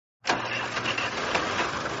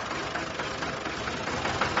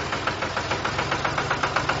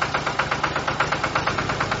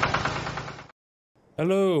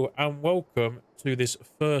Hello and welcome to this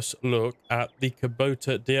first look at the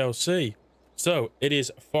Kubota DLC. So it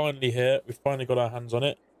is finally here. We've finally got our hands on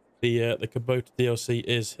it. The Kubota DLC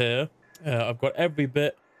is here. I've got every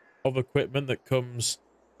bit of equipment that comes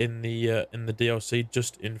in the DLC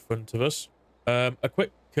just in front of us. A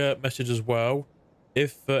quick message as well.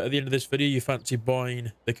 If at the end of this video you fancy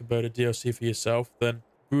buying the Kubota DLC for yourself, then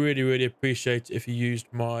really appreciate it if you used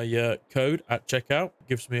my code at checkout. It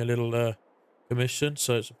gives me a little commission,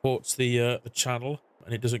 so it supports the channel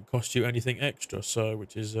and it doesn't cost you anything extra, so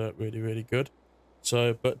which is really good.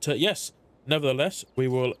 So but yes, nevertheless, we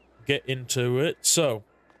will get into it. So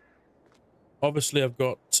obviously I've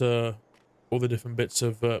got all the different bits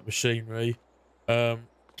of machinery.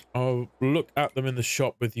 I'll look at them in the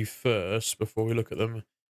shop with you first before we look at them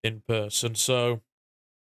in person. So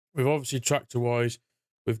we've obviously tractor wise,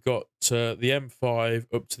 we've got the M5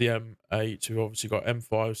 up to the M8. We've obviously got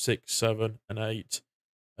M5, 6, 7, and 8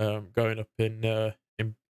 going up in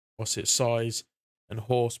what's it, size and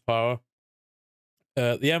horsepower.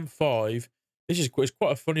 The M5, it's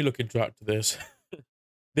quite a funny looking tractor. This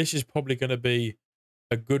is probably going to be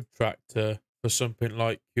a good tractor for something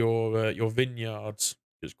like your vineyards.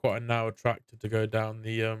 It's quite a narrow tractor to go down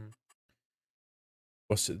the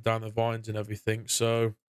down the vines and everything.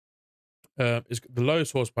 So it's the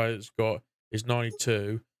lowest horsepower it's got is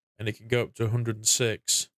 92, and it can go up to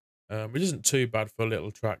 106, which isn't too bad for a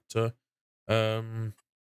little tractor. We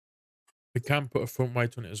can put a front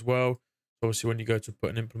weight on it as well. Obviously, when you go to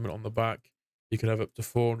put an implement on the back, you can have up to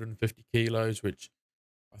 450 kilos, which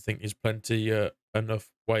I think is plenty enough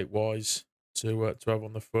weight-wise to have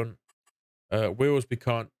on the front. Wheels, we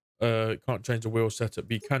can't change the wheel setup,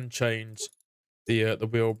 but you can change the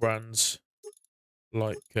wheel brands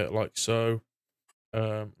like so.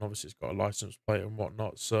 Obviously, it's got a license plate and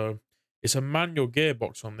whatnot. So it's a manual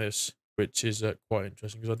gearbox on this, which is quite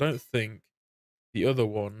interesting because I don't think the other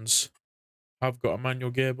ones have got a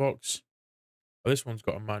manual gearbox. Oh, this one's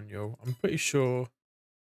got a manual. I'm pretty sure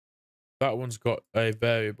that one's got a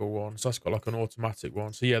variable one, so that's got like an automatic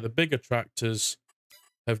one. So yeah, the bigger tractors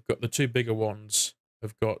have got, the two bigger ones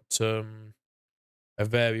have got a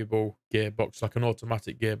variable gearbox, like an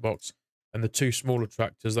automatic gearbox, and the two smaller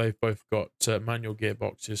tractors, they've both got manual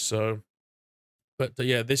gearboxes. So, but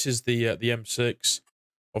yeah, this is the M6.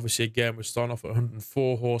 Obviously, again, we're starting off at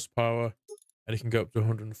 104 horsepower, and it can go up to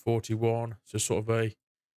 141. So sort of a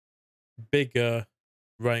bigger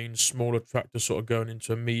range, smaller tractor, sort of going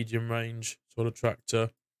into a medium range sort of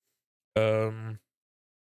tractor.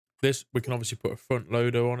 This, we can obviously put a front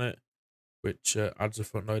loader on it, which adds a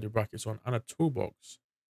front loader brackets on, and a toolbox,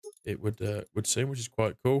 it would seem, which is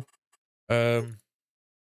quite cool. Where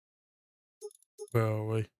are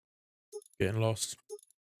we? Getting lost.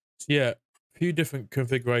 So yeah, a few different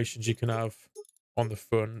configurations you can have on the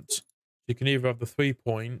front. You can either have the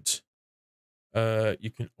 3-point. You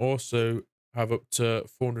can also have up to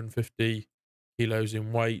 450 kilos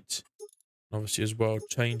in weight. Obviously, as well,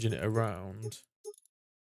 changing it around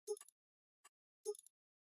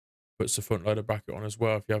puts the front loader bracket on as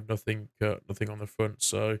well if you have nothing on the front.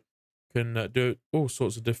 So you can do all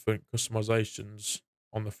sorts of different customizations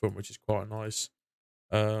on the front, which is quite nice.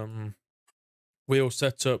 Wheel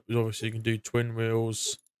setup is obviously you can do twin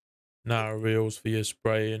wheels, narrow wheels for your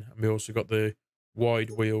spraying, and we also got the wide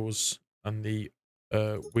wheels and the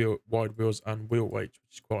wide wheels and wheel weight,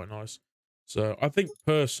 which is quite nice. So I think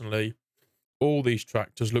personally, all these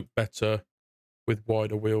tractors look better with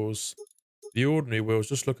wider wheels. The ordinary wheels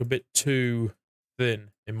just look a bit too thin,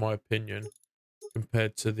 in my opinion,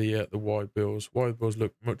 compared to the wide wheels. Wide wheels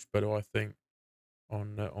look much better, I think,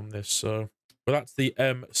 on this. So, but that's the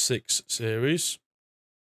M6 series.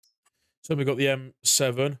 So we've got the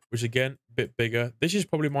M7, which again, a bit bigger. This is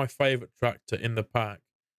probably my favourite tractor in the pack.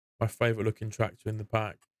 My favourite looking tractor in the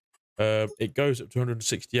pack. It goes up to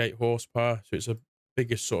 168 horsepower, so it's a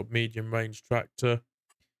biggest sort of medium range tractor.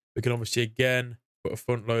 We can obviously again put a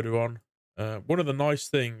front loader on. One of the nice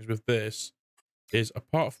things with this is,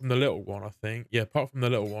 apart from the little one, I think, yeah, apart from the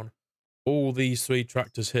little one, all these three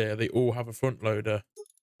tractors here, they all have a front loader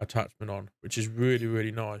attachment on, which is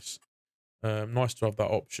really nice. Nice to have that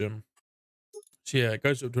option. So yeah, it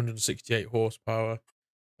goes up to 168 horsepower.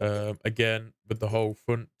 Again, with the whole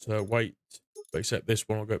front weight, but except this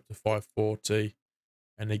one will go up to 540.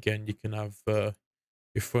 And again, you can have your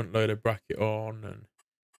front loader bracket on, and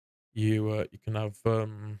you can have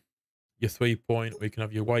your 3-point, or you can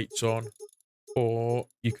have your weights on, or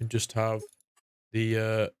you can just have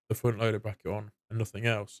the front loader bracket on and nothing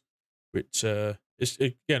else. Which again,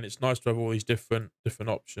 it's nice to have all these different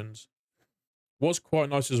options. What's quite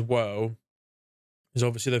nice as well is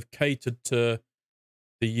obviously they've catered to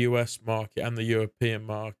the US market and the European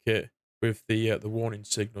market with the warning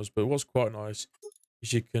signals. But what's quite nice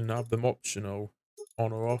is you can have them optional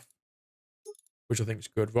on or off, which I think is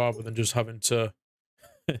good, rather than just having to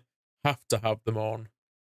have them on.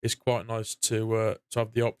 It's quite nice to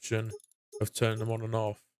have the option of turning them on and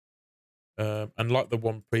off. And like the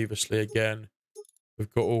one previously, again,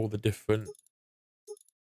 we've got all the different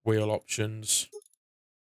wheel options.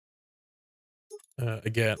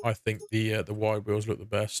 Again, I think the wide wheels look the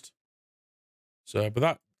best. So, but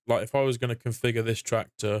that, like, if I was going to configure this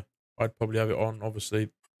tractor, I'd probably have it on. Obviously,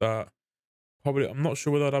 that probably, I'm not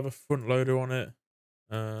sure whether I'd have a front loader on it.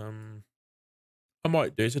 I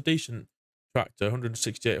might do. It's a decent tractor,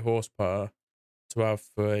 168 horsepower to have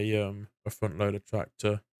for a front loader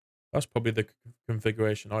tractor. That's probably the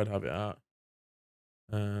configuration I'd have it at.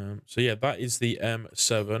 So yeah, that is the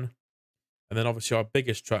M7. And then obviously our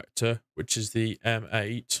biggest tractor, which is the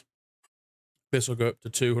M8. This will go up to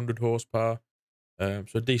 200 horsepower. So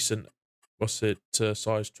a decent,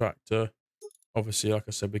 size tractor. Obviously, like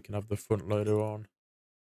I said, we can have the front loader on.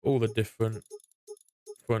 All the different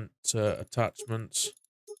front attachments.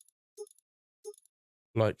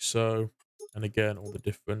 Like so. And again, all the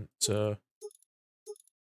different wheel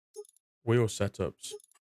setups.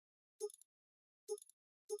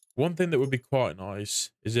 One thing that would be quite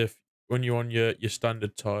nice is if when you're on your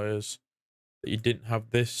standard tyres that you didn't have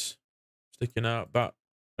this sticking out. That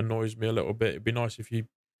annoys me a little bit. It'd be nice if you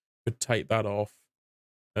could take that off.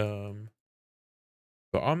 But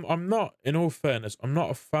I'm not, in all fairness, I'm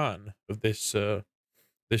not a fan of this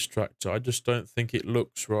tractor. I just don't think it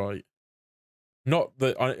looks right. Not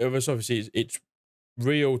that obviously it's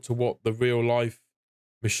real to what the real life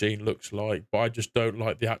machine looks like, but I just don't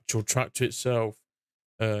like the actual tractor itself.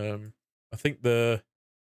 I think the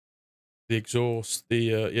exhaust,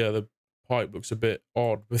 the pipe looks a bit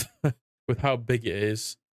odd with with how big it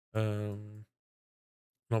is. And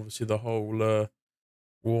obviously the whole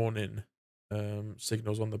warning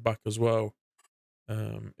signals on the back as well.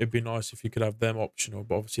 It'd be nice if you could have them optional,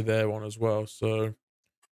 but obviously they're on as well. So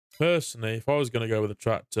personally, if I was going to go with a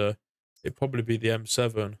tractor, it'd probably be the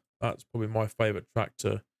M7. That's probably my favorite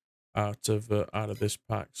tractor out of this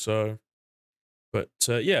pack. So, but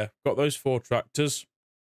yeah, got those 4 tractors.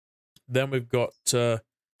 Then we've got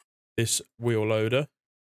this wheel loader,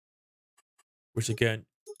 which again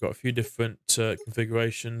got a few different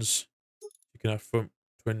configurations. You can have front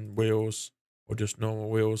twin wheels or just normal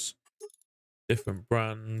wheels, different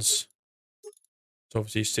brands. It's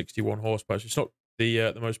obviously 61 horsepower. So it's not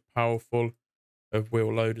the most powerful of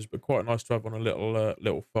wheel loaders, but quite nice to have on a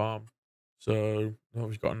little farm. So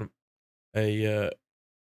we've got a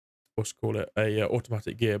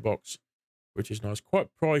automatic gearbox, which is nice. Quite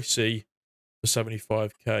pricey for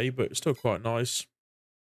 75k, but still quite nice.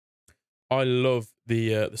 I love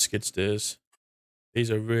the skid steers.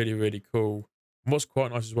 These are really, really cool. And what's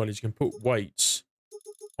quite nice as well is you can put weights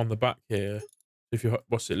on the back here. If you're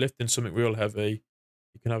lifting something real heavy,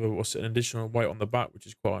 you can have an additional weight on the back, which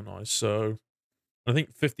is quite nice. So I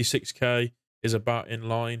think 56k is about in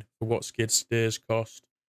line for what skid steers cost.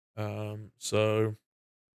 So,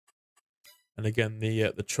 and again,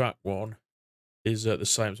 the track one is the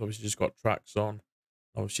same. It's obviously just got tracks on.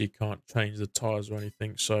 Obviously, you can't change the tires or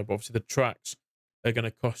anything. So, but obviously, the tracks are going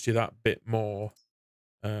to cost you that bit more,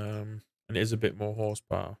 and it is a bit more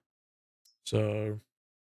horsepower. So,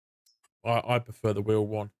 I prefer the wheel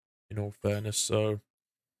one, in all fairness. So,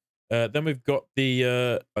 then we've got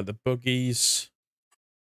the buggies.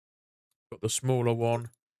 Got the smaller one,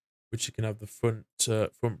 which you can have the front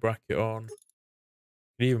bracket on.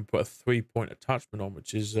 You can even put a 3-point attachment on,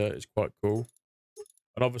 which is quite cool.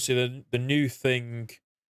 And obviously, the new thing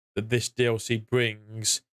that this DLC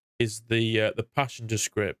brings is the passenger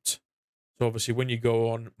script. So obviously, when you go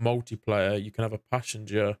on multiplayer, you can have a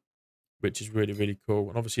passenger, which is really, really cool.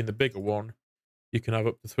 And obviously, in the bigger one, you can have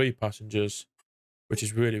up to 3 passengers, which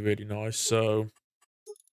is really, really nice. So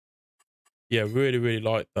yeah, really, really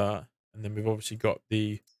like that. And then we've obviously got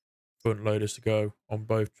the front loaders to go on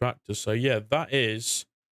both tractors. So yeah, that is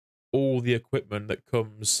all the equipment that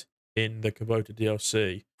comes in the Kubota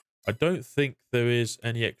DLC. I don't think there is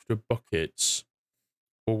any extra buckets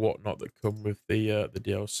or whatnot that come with the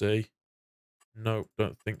DLC. Nope,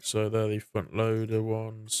 don't think so. They're the front loader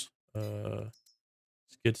ones.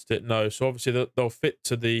 Skid steer. No, so obviously they'll fit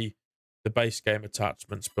to the base game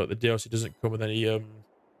attachments, but the DLC doesn't come with any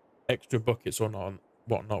extra buckets or not,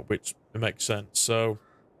 whatnot, which makes sense. So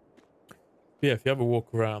yeah, if you have a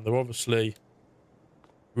walk around, they're obviously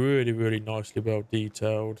really, really nicely well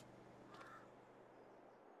detailed.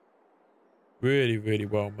 Really, really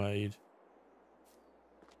well made.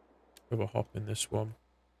 Have a hop in this one.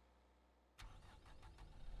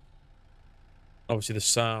 Obviously, the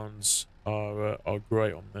sounds are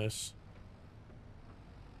great on this.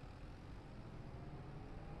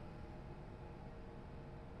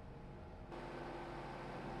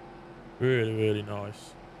 Really, really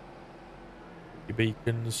nice. Your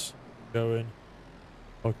beacons going.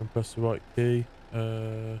 I can press the right key.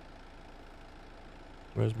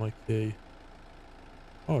 Where's my key?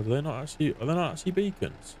 Oh, are they not actually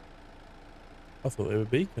beacons? I thought they were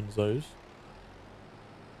beacons, those.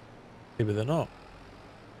 Maybe they're not.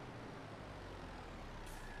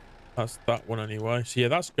 That's that one anyway. So yeah,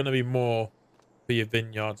 that's going to be more for your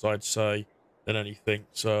vineyards, I'd say, than anything.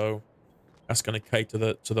 So that's going to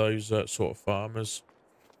cater to those sort of farmers.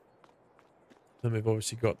 Then we've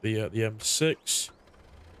obviously got the M6.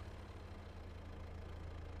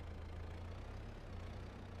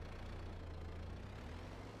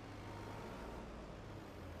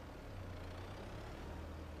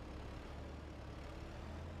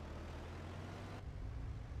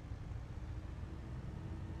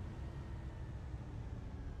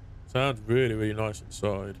 Sounds really, really nice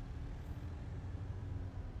inside.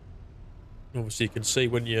 Obviously, you can see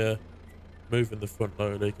when you're moving the front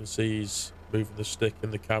loader, you can see he's moving the stick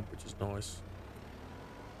in the cab, which is nice.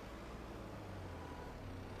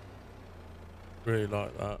 Really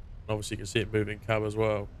like that. Obviously, you can see it moving cab as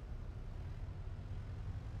well.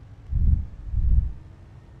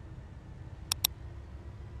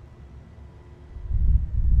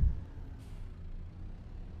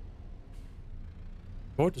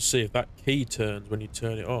 I want to see if that key turns when you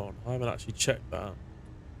turn it on. I haven't actually checked that.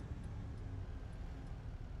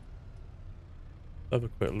 Have a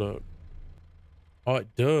quick look. Oh,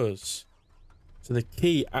 it does. So the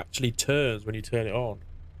key actually turns when you turn it on.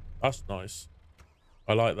 That's nice.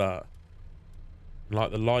 I like that. I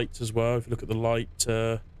like the lights as well. If you look at the light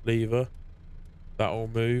lever, that all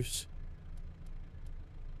moves,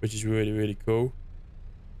 which is really, really cool.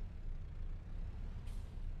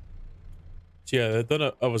 So yeah,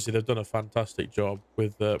 obviously they've done a fantastic job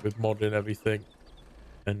with modding everything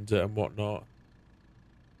and whatnot.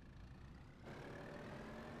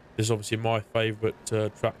 This is obviously my favourite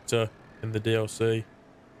tractor in the DLC.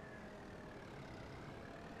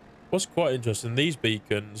 What's quite interesting, these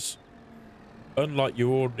beacons, unlike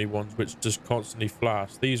your ordinary ones which just constantly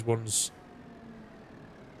flash, these ones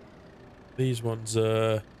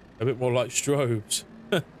are a bit more like strobes.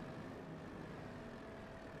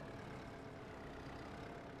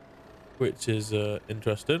 Which is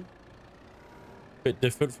interesting. Bit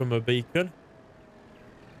different from a beacon.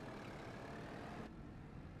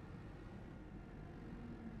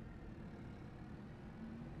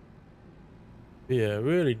 Yeah,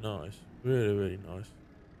 really nice. Really, really nice.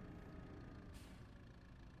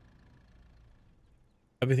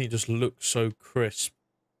 Everything just looks so crisp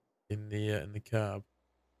in the cab.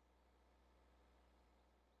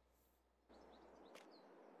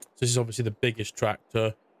 So this is obviously the biggest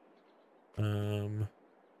tractor.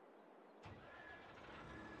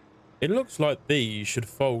 It looks like these should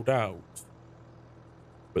fold out,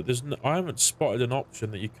 but I haven't spotted an option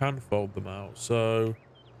that you can fold them out. So,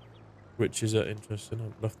 which is interesting.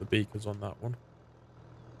 I've left the beacons on that one.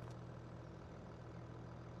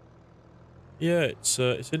 Yeah, it's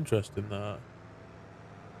interesting that.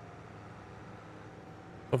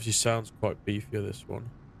 Obviously, sounds quite beefier this one.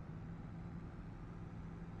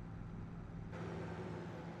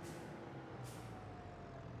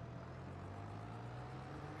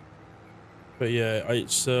 But yeah,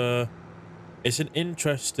 it's an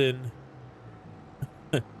interesting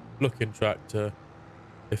looking tractor,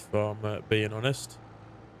 if I'm being honest.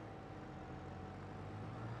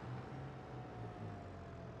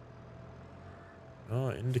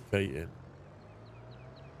 Oh, indicating.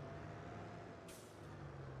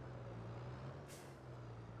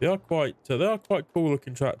 They are quite cool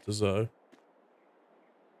looking tractors though.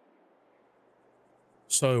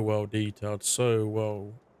 So well detailed, so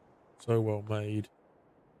well made.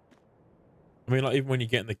 I mean, like even when you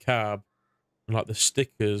get in the cab, and like the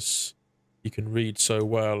stickers, you can read so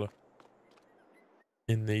well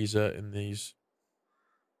in these. Like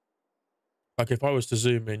if I was to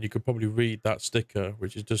zoom in, you could probably read that sticker,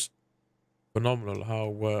 which is just phenomenal. How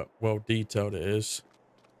well detailed it is.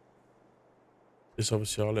 This is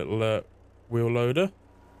obviously our little wheel loader.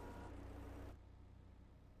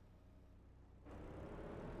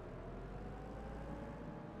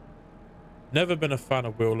 Never been a fan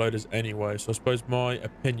of wheel loaders anyway, so I suppose my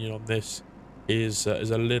opinion on this is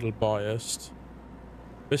a little biased.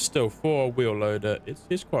 But still, for a wheel loader,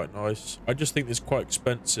 it's quite nice. I just think it's quite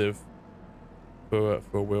expensive for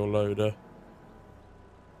a wheel loader.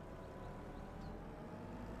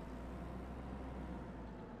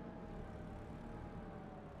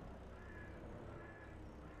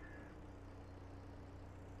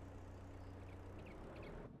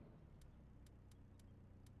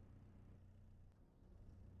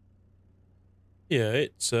 Yeah,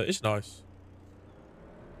 it's nice.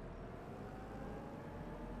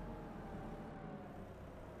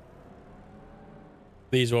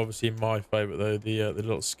 These are obviously my favourite though. The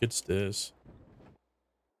little skid steers.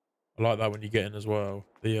 I like that when you get in as well.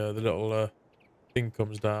 The little thing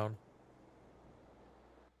comes down.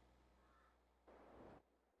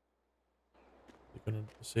 I'm gonna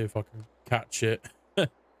see if I can catch it.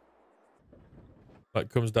 Like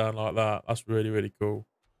comes down like that. That's really, really cool.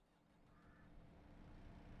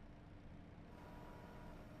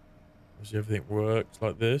 Obviously everything works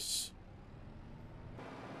like this.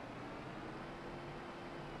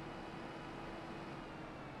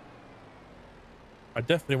 I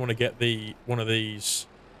definitely want to get one of these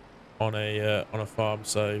on a farm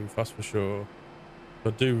save, that's for sure.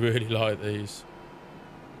 I do really like these.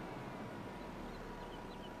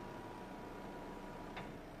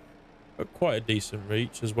 But quite a decent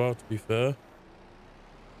reach as well, to be fair.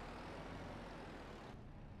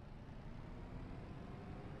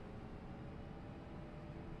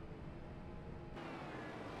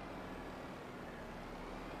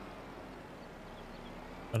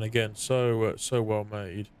 And again, so well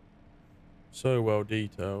made, so well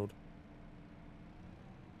detailed.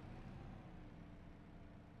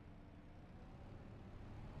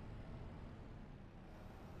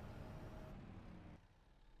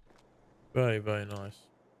 Very, very nice.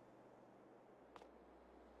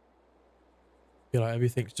 Yeah, like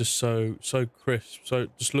everything's just so crisp, so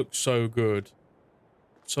just looks so good,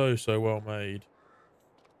 so well made.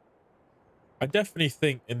 I definitely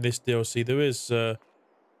think in this DLC there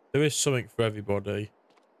is something for everybody.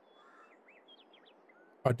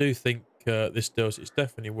 I do think this DLC is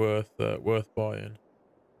definitely worth buying.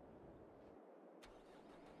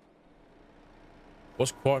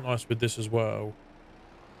 What's quite nice with this as well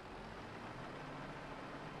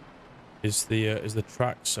is the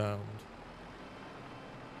track sound.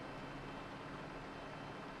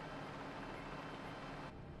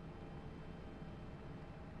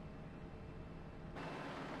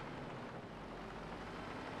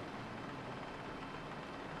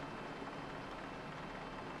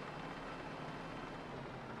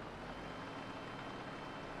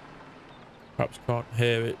 Perhaps can't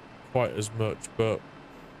hear it quite as much, but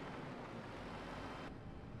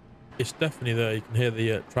it's definitely there. You can hear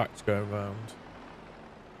the tracks going around,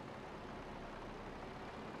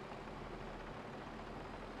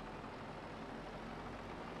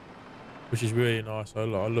 which is really nice. I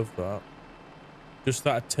love that. Just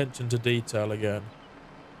that attention to detail again,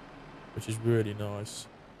 which is really nice.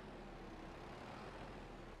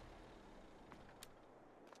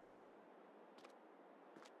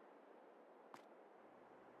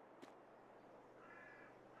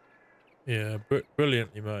 Yeah,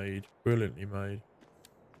 brilliantly made, brilliantly made.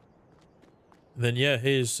 And then yeah,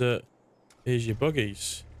 here's your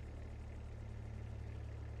buggies.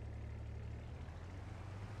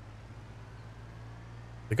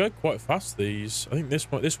 They go quite fast. These, I think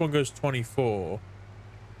this one goes 24.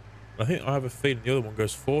 I think I have a feeling the other one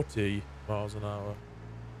goes 40 miles an hour.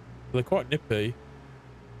 So they're quite nippy.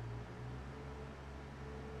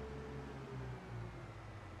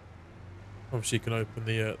 Obviously, you can open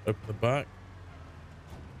the back.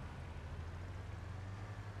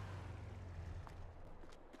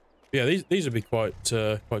 Yeah, these would be quite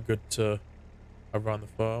good to have around the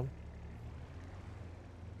farm.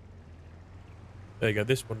 There you go.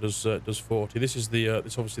 This one does 40. This is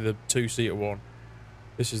this obviously the 2-seater one.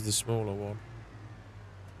 This is the smaller one.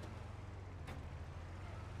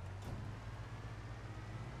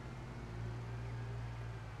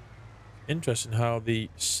 Interesting how the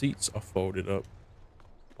seats are folded up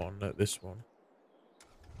on this one.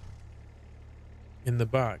 In the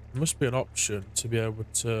back, there must be an option to be able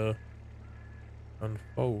to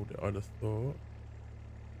unfold it, I'd have thought.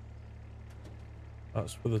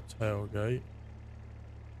 That's for the tailgate.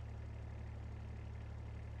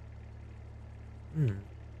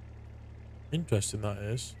 Interesting that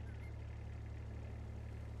is.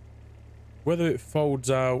 Whether it folds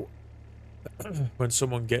out when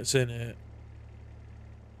someone gets in it.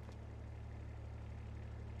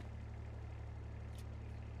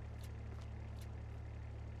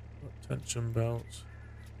 Tension belts.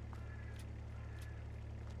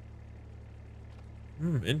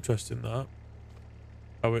 Interesting that.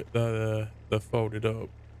 How they're folded up.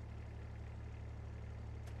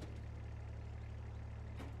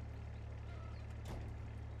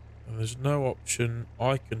 And there's no option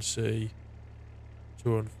I can see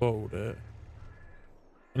to unfold it.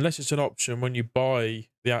 Unless it's an option when you buy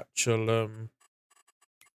the actual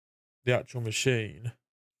machine.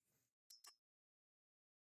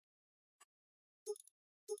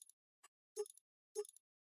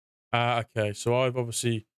 Okay. So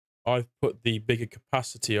I've put the bigger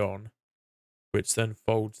capacity on, which then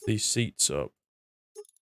folds these seats up.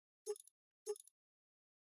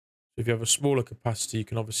 So if you have a smaller capacity, you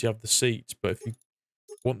can obviously have the seats, but if you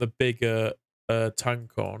want the bigger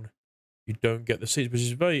tank on, you don't get the seats, which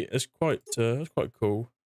is it's quite cool.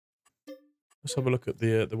 Let's have a look at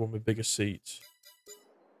the one with bigger seats,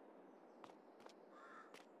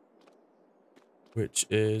 which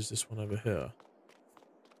is this one over here.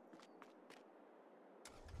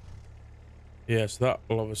 Yeah, so that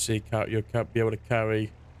will obviously you'll be able to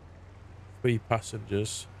carry 3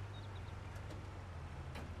 passengers,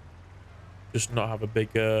 just not have a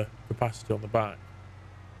bigger capacity on the back.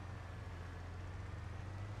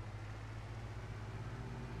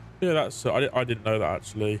 Yeah, that's I didn't know that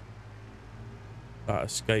actually. That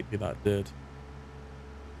escaped me. That did.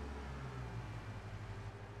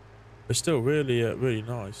 It's still really really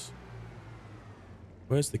nice.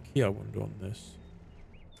 Where's the key? I wonder on this.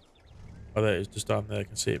 Oh, there it is, just down there. I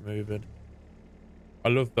can see it moving. I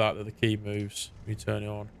love that the key moves when you turn it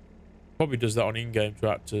on. Probably does that on in-game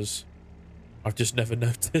tractors. I've just never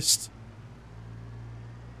noticed.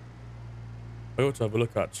 I ought to have a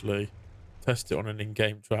look actually. Test it on an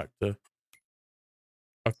in-game tractor.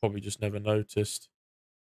 I've probably just never noticed.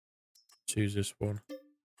 Choose this one.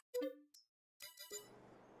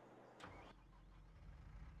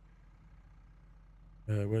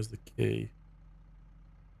 Where's the key?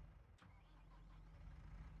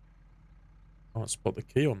 Can't spot the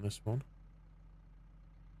key on this one.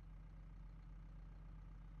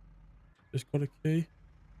 Just got a key?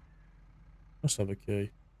 Must have a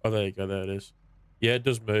key. Oh, there you go. There it is. Yeah, it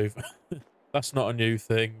does move. That's not a new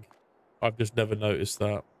thing. I've just never noticed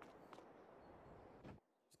that.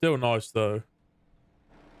 Still nice, though.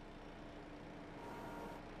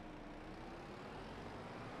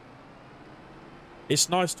 It's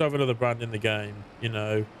nice to have another brand in the game, you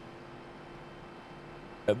know.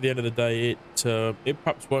 At the end of the day, it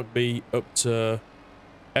perhaps won't be up to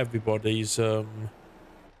everybody's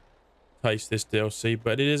taste, this DLC,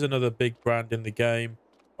 but it is another big brand in the game.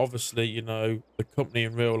 Obviously, you know, the company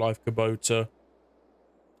in real life, Kubota,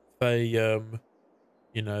 they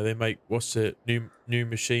you know, they make new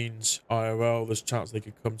machines IRL. There's a chance they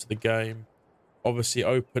could come to the game. Obviously, it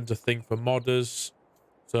opens a thing for modders.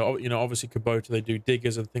 So you know, obviously Kubota, they do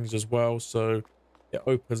diggers and things as well. So it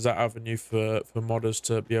opens that avenue for modders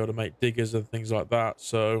to be able to make diggers and things like that.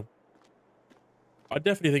 So I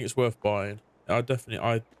definitely think it's worth buying. I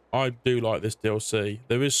do like this DLC.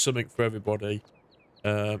 There is something for everybody.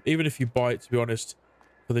 Even if you buy it, to be honest,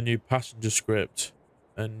 for the new passenger script,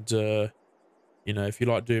 and you know, if you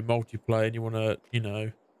like doing multiplayer and you want to, you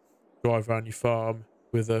know, drive around your farm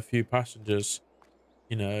with a few passengers,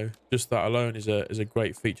 you know, just that alone is a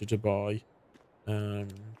great feature to buy.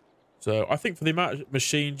 So I think for the amount of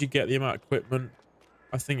machines you get, the amount of equipment,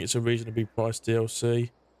 I think it's a reasonably priced DLC.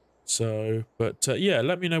 So, but yeah,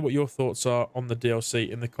 let me know what your thoughts are on the DLC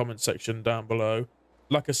in the comment section down below.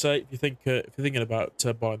 Like I say, if you're thinking about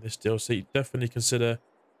buying this DLC, definitely consider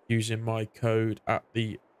using my code at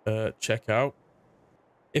the checkout.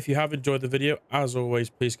 If you have enjoyed the video, as always,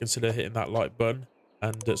 please consider hitting that like button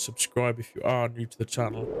and subscribe if you are new to the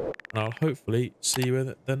channel. And I'll hopefully see you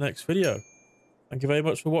in the next video. Thank you very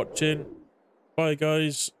much for watching. Bye,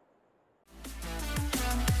 guys.